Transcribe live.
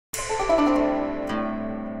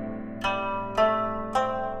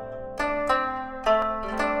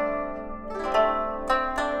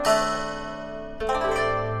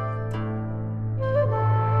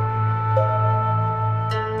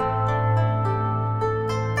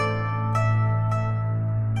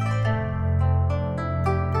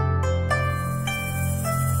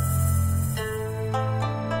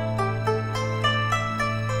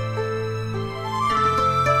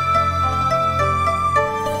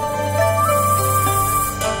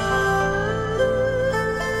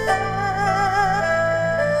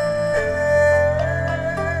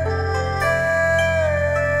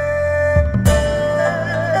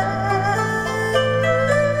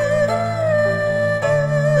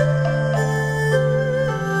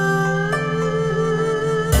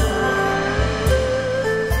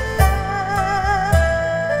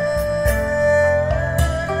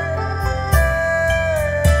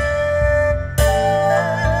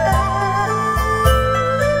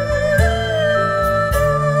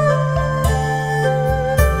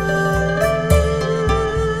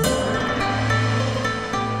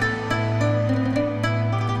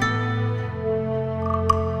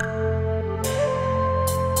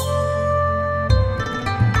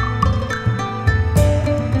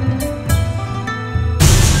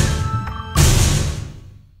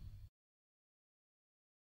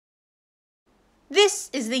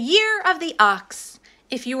the year of the ox.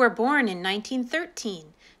 If you were born in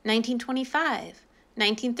 1913, 1925,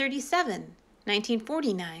 1937,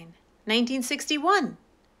 1949, 1961,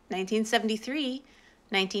 1973,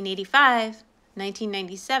 1985,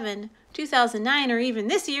 1997, 2009, or even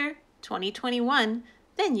this year, 2021,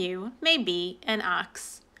 then you may be an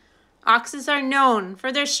ox. Oxes are known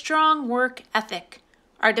for their strong work ethic,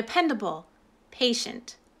 are dependable,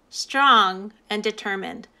 patient, strong, and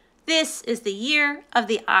determined. This is the year of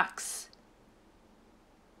the ox.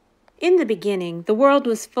 In the beginning, the world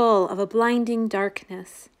was full of a blinding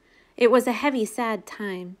darkness. It was a heavy, sad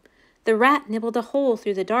time. The rat nibbled a hole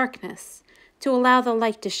through the darkness to allow the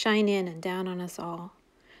light to shine in and down on us all.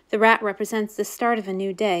 The rat represents the start of a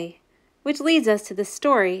new day, which leads us to the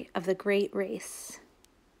story of the great race.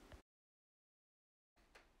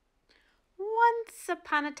 Once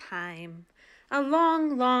upon a time, a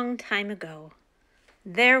long, long time ago,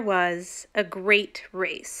 there was a great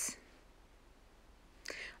race.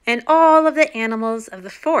 And all of the animals of the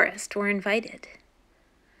forest were invited.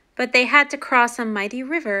 But they had to cross a mighty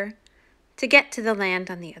river to get to the land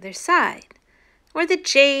on the other side, where the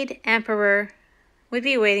Jade Emperor would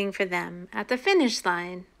be waiting for them at the finish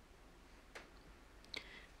line.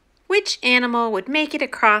 Which animal would make it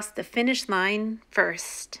across the finish line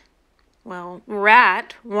first? Well,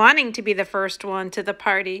 Rat, wanting to be the first one to the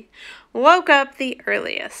party, woke up the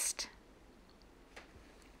earliest.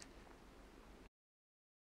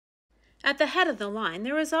 At the head of the line,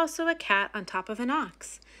 there was also a cat on top of an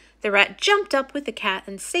ox. The rat jumped up with the cat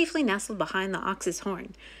and safely nestled behind the ox's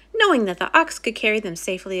horn, knowing that the ox could carry them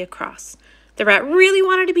safely across. The rat really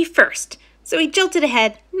wanted to be first, so he jolted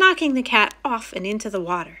ahead, knocking the cat off and into the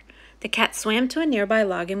water. The cat swam to a nearby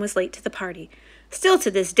log and was late to the party. Still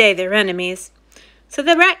to this day, they're enemies. So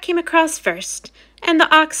the rat came across first, and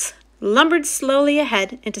the ox lumbered slowly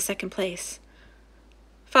ahead into second place,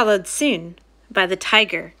 followed soon by the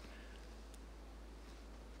tiger.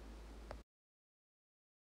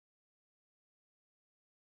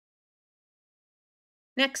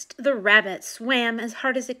 Next, the rabbit swam as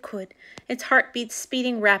hard as it could, its heartbeats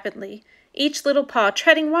speeding rapidly, each little paw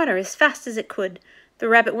treading water as fast as it could. The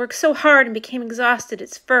rabbit worked so hard and became exhausted,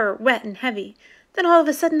 its fur wet and heavy. Then all of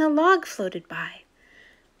a sudden a log floated by.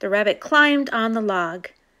 The rabbit climbed on the log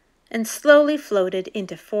and slowly floated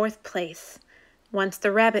into fourth place. Once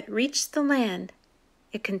the rabbit reached the land,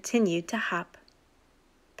 it continued to hop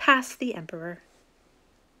past the emperor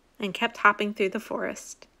and kept hopping through the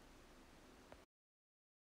forest.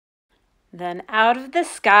 Then out of the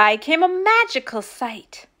sky came a magical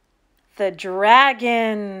sight. The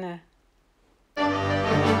dragon.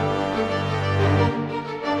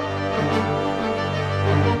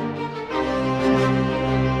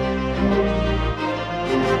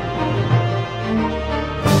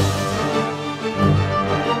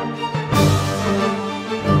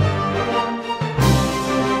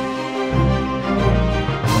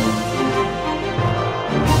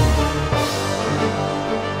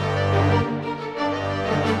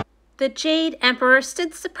 The Jade Emperor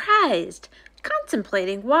stood surprised,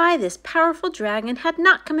 contemplating why this powerful dragon had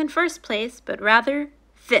not come in first place, but rather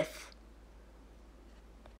fifth.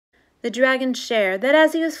 The dragon shared that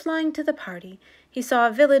as he was flying to the party, he saw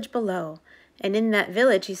a village below, and in that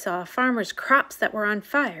village he saw a farmer's crops that were on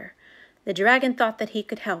fire. The dragon thought that he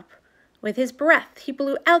could help. With his breath, he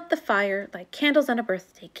blew out the fire like candles on a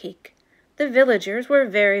birthday cake. The villagers were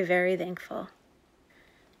very, very thankful.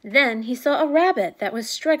 Then he saw a rabbit that was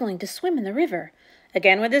struggling to swim in the river.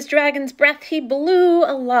 Again, with his dragon's breath, he blew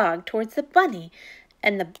a log towards the bunny,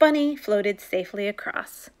 and the bunny floated safely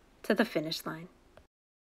across to the finish line.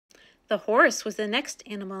 The horse was the next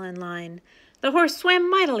animal in line. The horse swam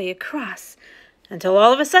mightily across, until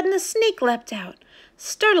all of a sudden a snake leapt out,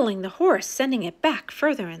 startling the horse, sending it back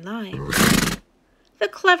further in line. The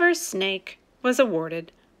clever snake was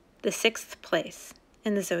awarded the 6th place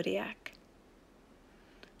in the zodiac.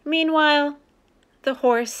 Meanwhile, the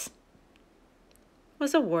horse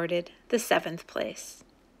was awarded the 7th place.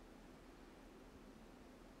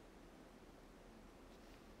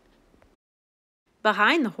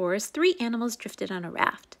 Behind the horse, 3 animals drifted on a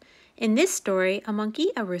raft. In this story, a monkey,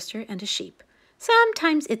 a rooster, and a sheep.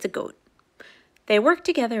 Sometimes it's a goat. They worked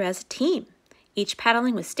together as a team, each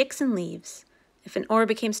paddling with sticks and leaves. If an oar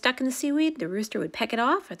became stuck in the seaweed, the rooster would peck it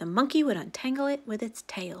off, or the monkey would untangle it with its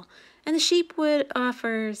tail, and the sheep would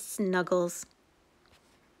offer snuggles.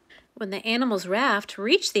 When the animals' raft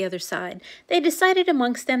reached the other side, they decided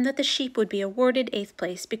amongst them that the sheep would be awarded 8th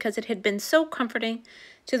place because it had been so comforting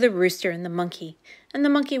to the rooster and the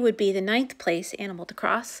monkey would be the 9th place animal to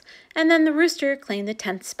cross, and then the rooster claimed the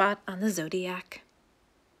 10th spot on the zodiac.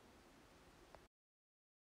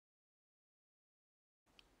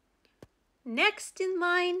 Next in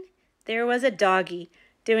line, there was a doggy,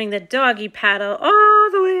 doing the doggy paddle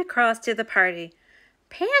all the way across to the party.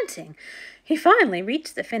 Panting, he finally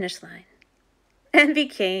reached the finish line and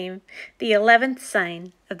became the 11th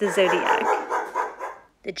sign of the zodiac.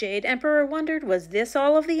 The Jade Emperor wondered, was this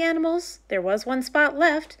all of the animals? There was one spot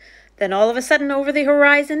left. Then all of a sudden over the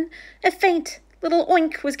horizon, a faint little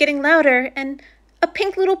oink was getting louder, and a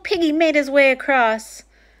pink little piggy made his way across.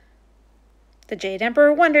 The Jade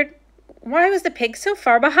Emperor wondered, why was the pig so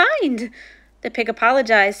far behind? The pig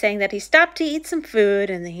apologized, saying that he stopped to eat some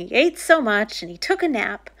food, and he ate so much, and he took a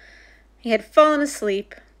nap. He had fallen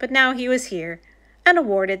asleep, but now he was here, and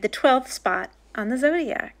awarded the 12th spot on the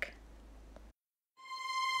zodiac.